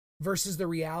versus the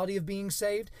reality of being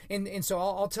saved. And so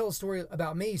I'll tell a story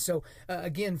about me. So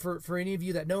again, for any of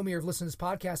you that know me or have listened to this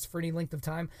podcast for any length of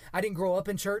time, I didn't grow up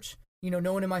in church.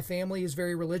 No one in my family is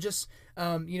very religious.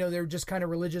 They're just kind of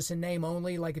religious in name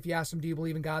only. Like if you ask them, do you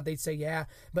believe in God? They'd say, yeah,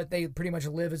 but they pretty much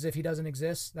live as if he doesn't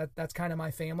exist. That's kind of my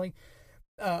family.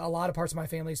 A lot of parts of my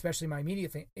family, especially my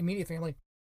immediate family.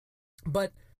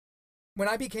 But when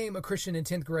I became a Christian in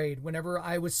 10th grade, whenever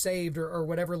I was saved, or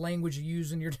whatever language you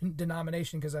use in your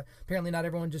denomination, because apparently not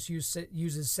everyone just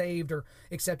uses saved or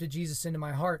accepted Jesus into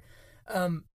my heart,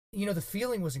 the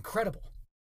feeling was incredible,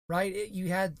 right? You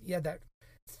had that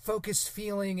focused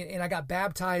feeling, and I got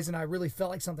baptized and I really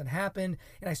felt like something happened,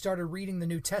 and I started reading the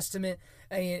New Testament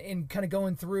and kind of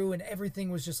going through, and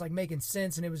everything was just like making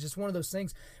sense, and it was just one of those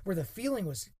things where the feeling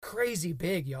was crazy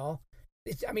big, y'all.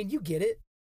 You get it.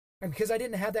 Because I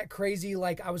didn't have that crazy,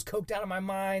 like I was coked out of my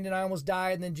mind and I almost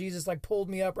died, and then Jesus like pulled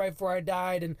me up right before I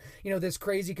died, and this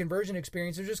crazy conversion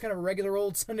experience. It was just kind of a regular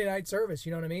old Sunday night service,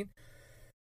 you know what I mean?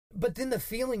 But then the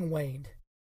feeling waned,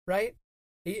 right?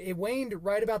 It waned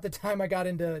right about the time I got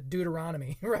into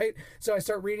Deuteronomy, right? So I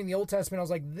start reading the Old Testament. I was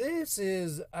like, this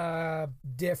is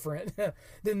different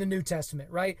than the New Testament,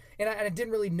 right? And I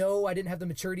didn't really know. I didn't have the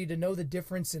maturity to know the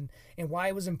difference and why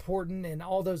it was important, and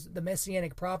all the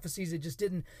messianic prophecies. It just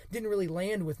didn't really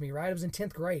land with me, right? I was in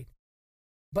 10th grade.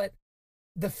 But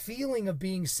the feeling of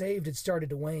being saved had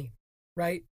started to wane,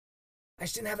 right? I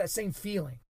just didn't have that same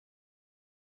feeling.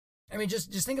 I mean,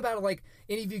 just think about it, like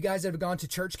any of you guys that have gone to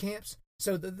church camps.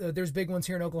 So there's big ones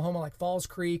here in Oklahoma, like Falls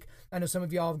Creek. I know some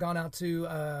of y'all have gone out to,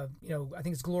 I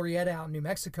think it's Glorieta out in New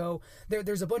Mexico.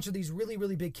 There's a bunch of these really,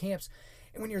 really big camps.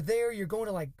 And when you're there, you're going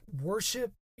to like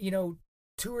worship, 2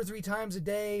 or 3 times a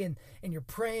day, and you're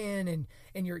praying,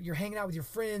 and you're hanging out with your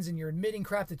friends, and you're admitting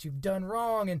crap that you've done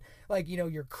wrong, and like,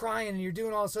 you're crying, and you're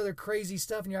doing all this other crazy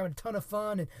stuff, and you're having a ton of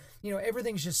fun, and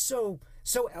everything's just so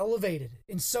elevated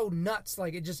and so nuts.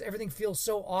 Like everything feels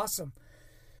so awesome.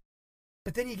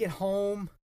 But then you get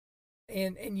home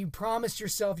and you promised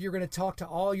yourself you're going to talk to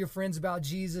all your friends about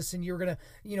Jesus, and you're going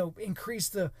to, increase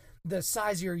the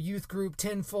size of your youth group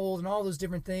tenfold and all those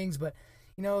different things. But,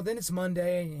 then it's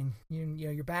Monday, and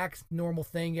you're back normal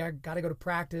thing. You got to go to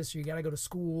practice, or you got to go to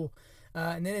school.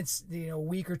 And then it's, a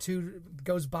week or two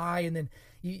goes by, and then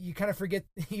you kind of forget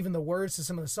even the words to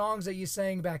some of the songs that you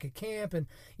sang back at camp. And,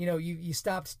 you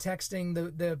stopped texting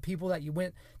the people that you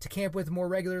went to camp with more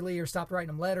regularly, or stopped writing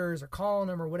them letters or calling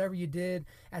them or whatever you did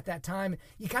at that time.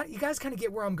 You guys kind of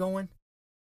get where I'm going.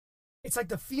 It's like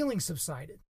the feeling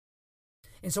subsided.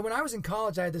 And so when I was in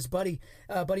college, I had this buddy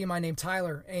of mine named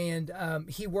Tyler, and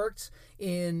he worked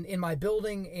in my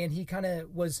building, and he kind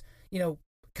of was,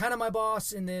 kind of my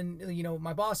boss, and then,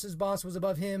 my boss's boss was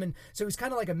above him. And so he was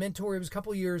kind of like a mentor. He was a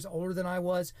couple years older than I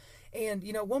was. And,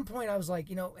 at one point I was like,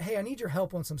 hey, I need your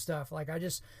help on some stuff. Like, I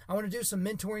want to do some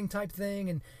mentoring type thing.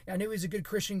 And I knew he was a good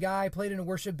Christian guy, played in a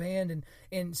worship band,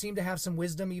 and seemed to have some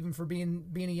wisdom even for being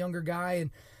a younger guy.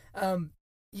 And,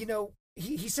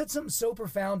 he said something so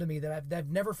profound to me that I've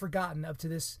never forgotten up to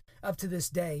this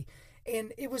day.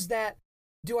 And it was that,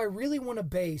 do I really want to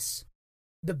base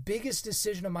the biggest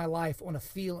decision of my life on a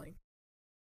feeling?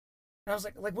 And I was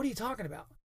like, what are you talking about?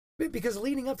 Because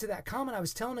leading up to that comment, I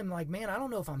was telling him, like, man, I don't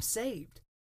know if I'm saved.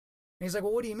 And he's like,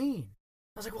 well, what do you mean?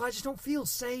 I was like, well, I just don't feel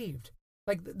saved.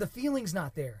 Like, the feeling's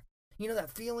not there.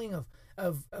 That feeling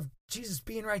of Jesus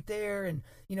being right there, and,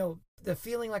 the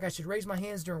feeling like I should raise my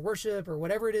hands during worship or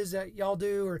whatever it is that y'all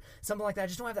do or something like that. I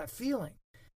just don't have that feeling.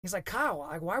 He's like, Kyle,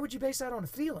 why would you base that on a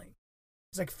feeling?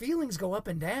 It's like feelings go up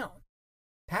and down.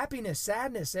 Happiness,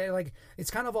 sadness, like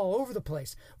it's kind of all over the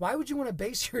place. Why would you want to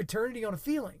base your eternity on a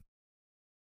feeling?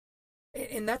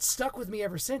 And that's stuck with me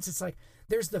ever since. It's like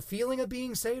there's the feeling of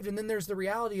being saved, and then there's the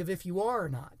reality of if you are or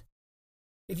not.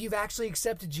 If you've actually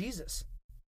accepted Jesus.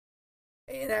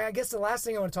 And I guess the last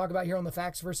thing I want to talk about here on the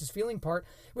facts versus feeling part,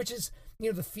 which is,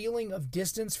 the feeling of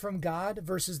distance from God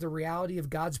versus the reality of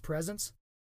God's presence.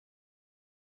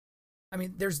 I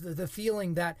mean, there's the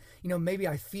feeling that, maybe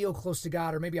I feel close to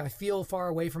God, or maybe I feel far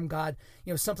away from God,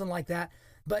 something like that.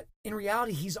 But in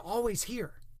reality, he's always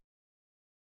here.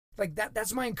 Like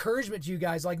that's my encouragement to you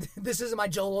guys. Like, this isn't my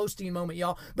Joel Osteen moment,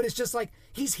 y'all, but it's just like,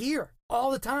 he's here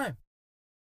all the time.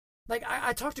 Like,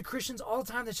 I talk to Christians all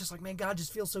the time that's just like, man, God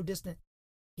just feels so distant.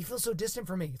 He feels so distant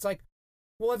from me. It's like,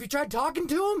 well, have you tried talking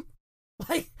to him?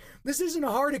 Like, this isn't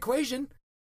a hard equation.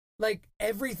 Like,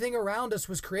 everything around us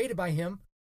was created by him.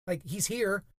 Like, he's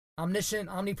here, omniscient,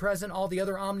 omnipresent, all the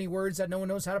other omni words that no one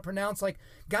knows how to pronounce. Like,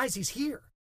 guys, he's here.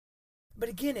 But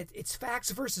again, it's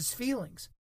facts versus feelings.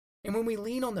 And when we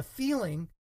lean on the feeling,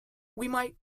 we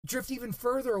might drift even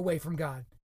further away from God.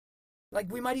 Like,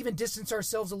 we might even distance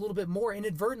ourselves a little bit more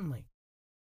inadvertently.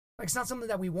 Like, it's not something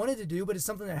that we wanted to do, but it's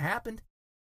something that happened.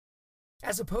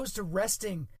 As opposed to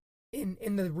resting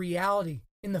in the reality,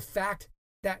 in the fact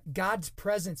that God's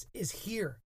presence is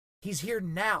here. He's here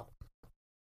now.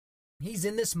 He's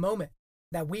in this moment,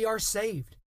 that we are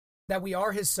saved, that we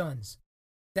are his sons,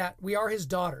 that we are his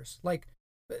daughters, like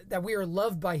that we are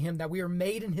loved by him, that we are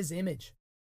made in his image.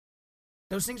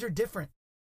 Those things are different.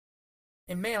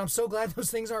 And man, I'm so glad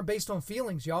those things aren't based on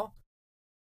feelings, y'all.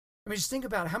 I mean, just think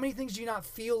about it. How many things do you not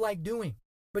feel like doing,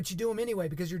 but you do them anyway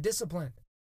because you're disciplined?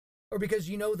 Or because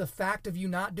the fact of you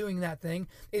not doing that thing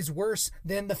is worse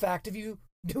than the fact of you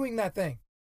doing that thing.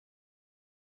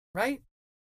 Right?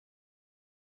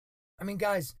 I mean,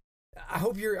 guys, I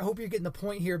hope you're getting the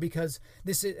point here, because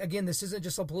this isn't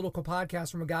just a political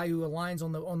podcast from a guy who aligns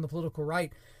on the political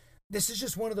right. This is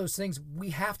just one of those things. We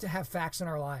have to have facts in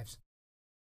our lives.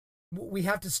 We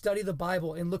have to study the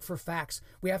Bible and look for facts.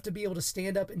 We have to be able to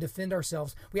stand up and defend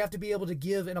ourselves. We have to be able to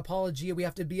give an apologia. We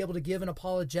have to be able to give an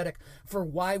apologetic for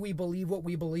why we believe what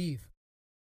we believe.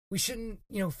 We shouldn't,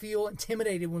 feel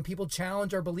intimidated when people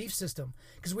challenge our belief system,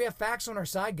 because we have facts on our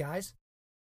side, guys.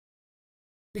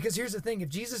 Because here's the thing, if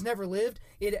Jesus never lived,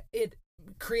 it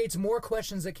creates more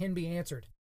questions that can be answered.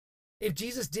 If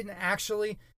Jesus didn't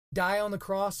actually die on the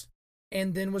cross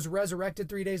and then was resurrected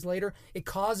 3 days later, it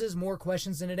causes more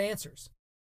questions than it answers.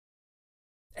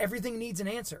 Everything needs an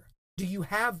answer. Do you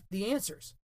have the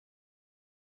answers?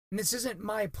 And this isn't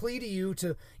my plea to you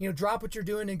to, drop what you're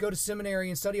doing and go to seminary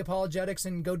and study apologetics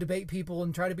and go debate people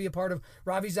and try to be a part of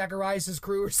Ravi Zacharias'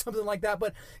 crew or something like that.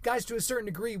 But guys, to a certain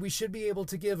degree, we should be able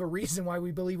to give a reason why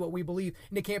we believe what we believe.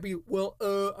 And it can't be, well,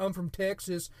 I'm from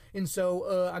Texas, and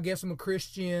so I guess I'm a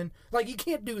Christian. Like, you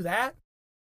can't do that.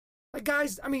 Like,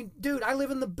 guys, I mean, dude, I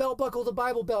live in the belt buckle, the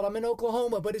Bible Belt. I'm in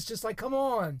Oklahoma, but it's just like, come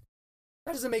on.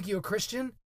 That doesn't make you a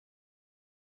Christian.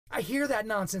 I hear that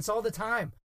nonsense all the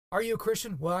time. Are you a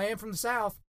Christian? Well, I am from the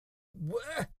South.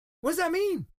 What does that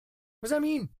mean? What does that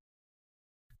mean?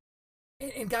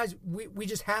 And guys, we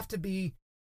just have to be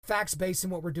facts-based in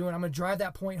what we're doing. I'm going to drive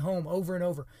that point home over and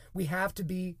over. We have to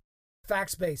be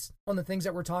facts-based on the things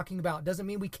that we're talking about. Doesn't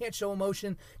mean we can't show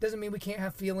emotion. Doesn't mean we can't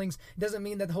have feelings. Doesn't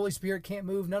mean that the Holy Spirit can't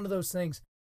move. None of those things.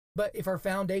 But if our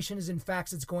foundation is in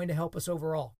facts, it's going to help us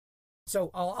overall.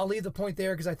 So I'll leave the point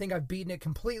there, because I think I've beaten it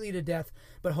completely to death,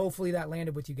 but hopefully that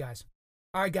landed with you guys.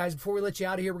 All right, guys, before we let you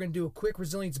out of here, we're going to do a quick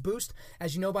resilience boost.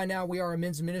 As you know by now, we are a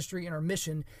men's ministry, and our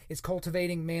mission is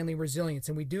cultivating manly resilience.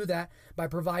 And we do that by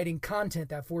providing content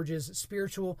that forges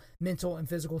spiritual, mental, and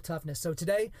physical toughness. So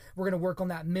today, we're going to work on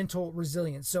that mental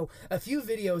resilience. So a few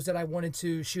videos that I wanted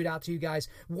to shoot out to you guys.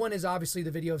 One is obviously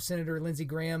the video of Senator Lindsey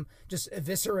Graham just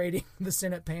eviscerating the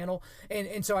Senate panel.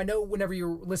 And so I know whenever you're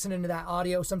listening to that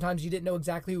audio, sometimes you didn't know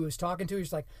exactly who he was talking to. You're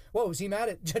just like, whoa, is he mad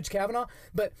at Judge Kavanaugh?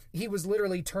 But he was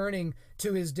literally turning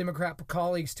to his Democrat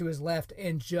colleagues to his left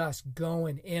and just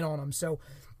going in on them. So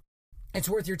it's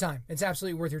worth your time. It's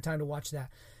absolutely worth your time to watch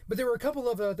that. But there were a couple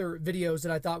of other videos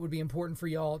that I thought would be important for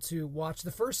y'all to watch.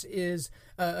 The first is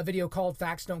a video called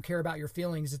Facts Don't Care About Your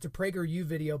Feelings. It's a PragerU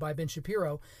video by Ben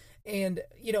Shapiro. And,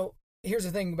 here's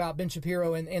the thing about Ben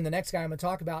Shapiro and the next guy I'm going to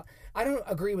talk about. I don't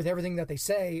agree with everything that they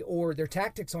say or their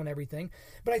tactics on everything,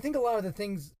 but I think a lot of the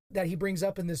things that he brings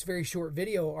up in this very short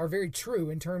video are very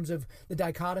true in terms of the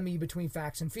dichotomy between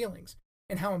facts and feelings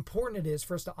and how important it is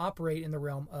for us to operate in the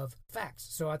realm of facts.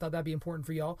 So I thought that'd be important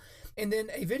for y'all. And then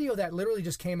a video that literally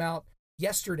just came out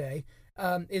yesterday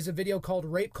is a video called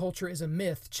Rape Culture is a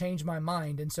Myth, Change My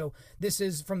Mind. And so this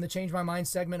is from the Change My Mind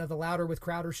segment of the Louder with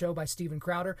Crowder show by Steven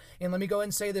Crowder. And let me go ahead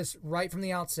and say this right from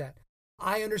the outset.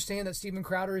 I understand that Steven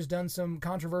Crowder has done some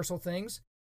controversial things.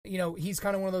 You know, he's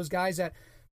kind of one of those guys that,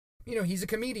 you know, he's a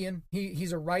comedian.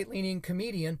 He's a right-leaning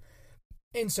comedian.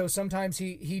 And so sometimes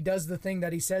he does the thing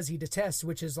that he says he detests,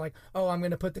 which is like, oh, I'm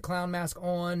going to put the clown mask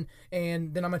on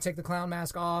and then I'm going to take the clown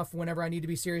mask off whenever I need to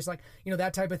be serious. Like, you know,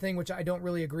 that type of thing, which I don't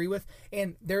really agree with.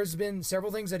 And there's been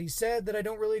several things that he said that I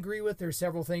don't really agree with. There's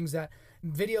several things that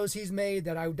videos he's made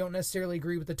that I don't necessarily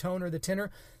agree with the tone or the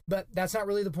tenor, but that's not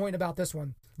really the point about this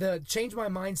one. The Change My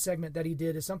Mind segment that he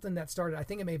did is something that started, I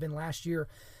think it may have been last year,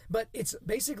 but it's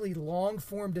basically long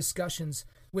form discussions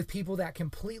with people that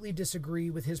completely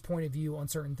disagree with his point of view on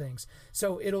certain things.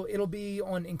 So it'll be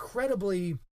on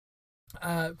incredibly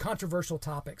controversial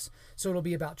topics. So it'll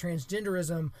be about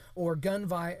transgenderism or gun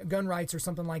rights or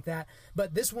something like that.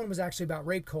 But this one was actually about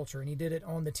rape culture, and he did it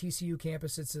on the TCU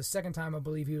campus. It's the second time I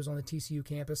believe he was on the TCU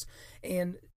campus.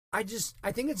 And I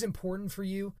think it's important for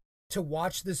you to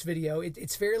watch this video.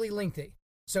 It's fairly lengthy.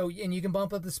 So, and you can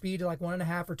bump up the speed to like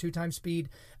 1.5 or 2 times speed.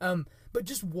 But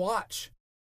just watch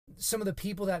some of the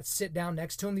people that sit down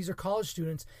next to him. These are college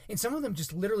students, and some of them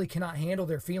just literally cannot handle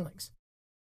their feelings.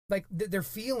 Like their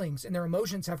feelings and their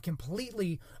emotions have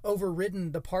completely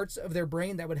overridden the parts of their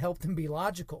brain that would help them be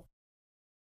logical.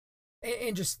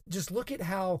 And just look at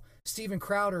how Steven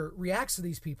Crowder reacts to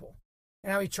these people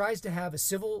and how he tries to have a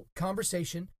civil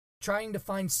conversation, trying to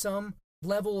find some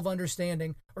level of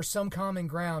understanding or some common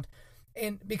ground.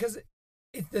 And because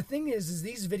the thing is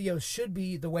these videos should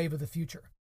be the wave of the future.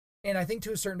 And I think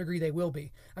to a certain degree they will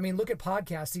be. I mean, look at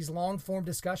podcasts, these long-form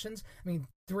discussions. I mean,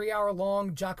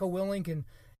 3-hour-long Jocko Willink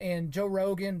and Joe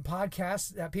Rogan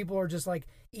podcasts that people are just like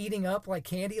eating up like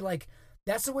candy. Like,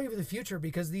 that's the wave of the future,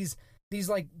 because these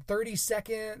like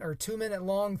 30-second or 2-minute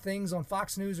long things on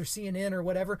Fox News or CNN or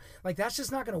whatever, like that's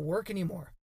just not going to work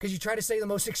anymore. Because you try to say the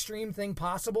most extreme thing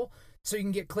possible so you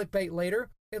can get clickbait later.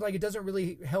 It doesn't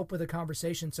really help with a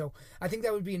conversation. So I think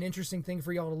that would be an interesting thing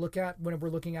for y'all to look at when we're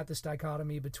looking at this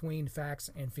dichotomy between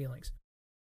facts and feelings.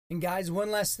 And guys,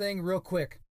 one last thing real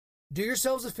quick. Do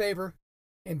yourselves a favor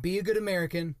and be a good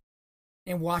American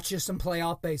and watch you some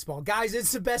playoff baseball. Guys,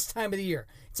 it's the best time of the year.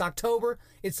 It's October.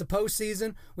 It's the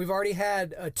postseason. We've already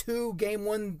had 2 Game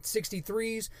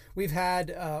 163s. We've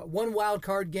had 1 wild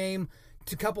card game.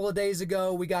 A couple of days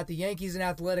ago, we got the Yankees and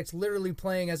Athletics literally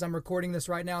playing as I'm recording this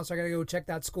right now, so I got to go check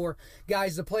that score.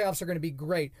 Guys, the playoffs are going to be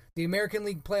great. The American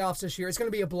League playoffs this year, it's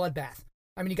going to be a bloodbath.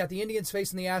 I mean, you got the Indians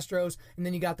facing the Astros, and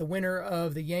then you got the winner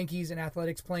of the Yankees and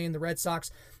Athletics playing the Red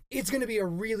Sox. It's going to be a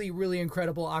really, really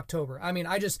incredible October. I mean,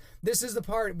 this is the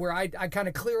part where I kind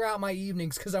of clear out my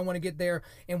evenings because I want to get there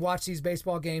and watch these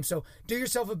baseball games. So do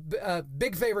yourself a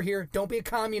big favor here. Don't be a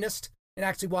communist and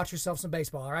actually watch yourself some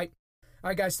baseball, all right? All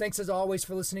right, guys, thanks as always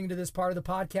for listening to this part of the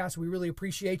podcast. We really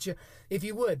appreciate you. If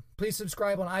you would, please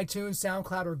subscribe on iTunes,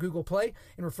 SoundCloud, or Google Play,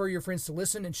 and refer your friends to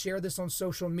listen, and share this on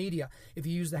social media. If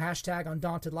you use the hashtag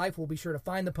 #UndauntedLife, we'll be sure to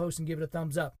find the post and give it a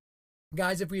thumbs up.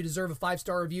 Guys, if we deserve a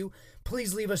 5-star review,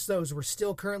 please leave us those. We're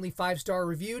still currently 5-star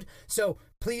reviewed, so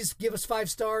please give us 5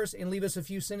 stars and leave us a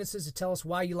few sentences to tell us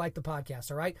why you like the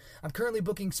podcast, all right? I'm currently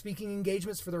booking speaking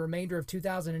engagements for the remainder of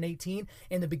 2018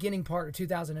 and the beginning part of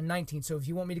 2019, so if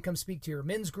you want me to come speak to your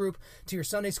men's group, to your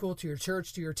Sunday school, to your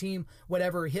church, to your team,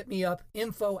 whatever, hit me up,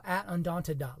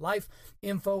 info@undaunted.life,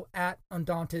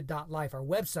 info@undaunted.life. Our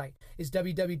website is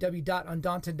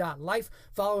www.undaunted.life.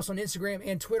 Follow us on Instagram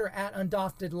and Twitter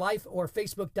 @undauntedlife or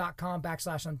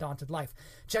facebook.com/undauntedlife.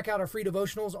 Check out our free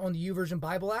devotionals on the YouVersion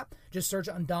Bible app. Just search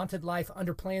Undaunted Life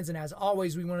under plans. And as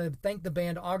always, we want to thank the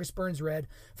band August Burns Red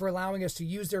for allowing us to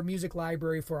use their music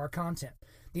library for our content.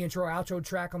 The intro outro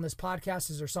track on this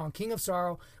podcast is their song King of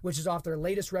Sorrow, which is off their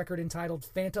latest record entitled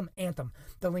Phantom Anthem.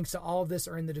 The links to all of this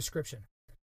are in the description.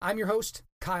 I'm your host,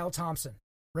 Kyle Thompson.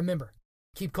 Remember,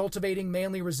 keep cultivating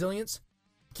manly resilience,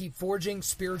 keep forging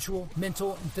spiritual,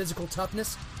 mental, and physical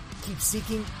toughness, keep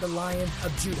seeking the Lion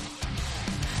of Judah.